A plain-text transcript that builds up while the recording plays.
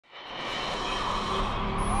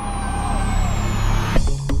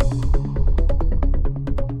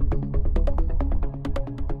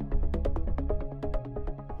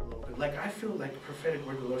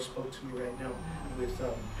Lord spoke to me right now with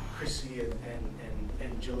Chrissy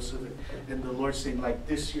and Joseph, and the Lord saying, like,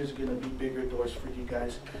 this year's going to be bigger doors for you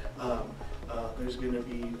guys. There's going to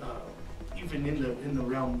be, even in the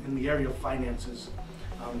realm, in the area of finances,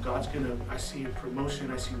 God's going to, I see a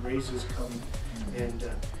promotion, I see raises coming, and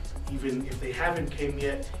even if they haven't came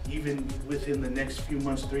yet, even within the next few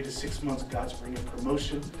months, 3 to 6 months, God's bringing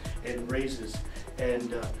promotion and raises,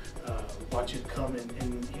 and watch it come,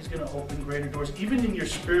 and He's going to open greater doors. Even in your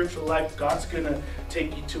spiritual life, God's going to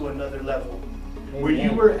take you to another level. Amen. Where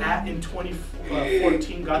you were at in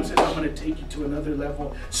 2014, God said, I'm going to take you to another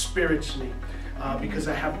level spiritually, because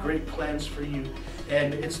I have great plans for you.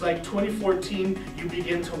 And it's like 2014, you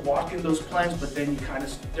begin to walk in those plans, but then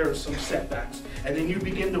there are some setbacks. And then you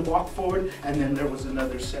begin to walk forward, and then there was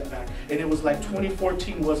another setback. And it was like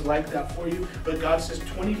 2014 was like that for you, but God says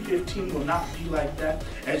 2015 will not be like that.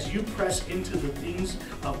 As you press into the things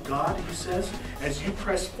of God, He says, as you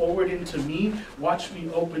press forward into me, watch me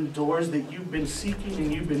open doors that you've been seeking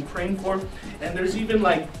and you've been praying for. And there's even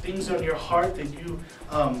like things on your heart that you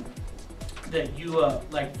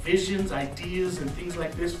like visions, ideas, and things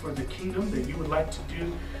like this for the kingdom that you would like to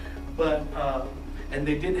do, but and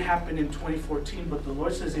they didn't happen in 2014. But the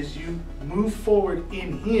Lord says, as you move forward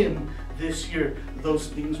in Him this year, those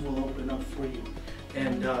things will open up for you,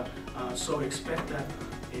 and so expect that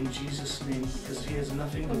in Jesus' name, because He has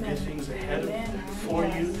nothing but good things ahead for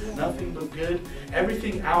you, nothing but good.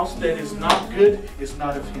 Everything else that is not good is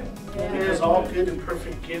not of Him, because all good and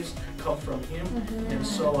perfect gifts come from Him. And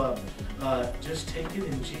so just take it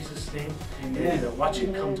in Jesus' name, and watch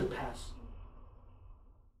it come to pass.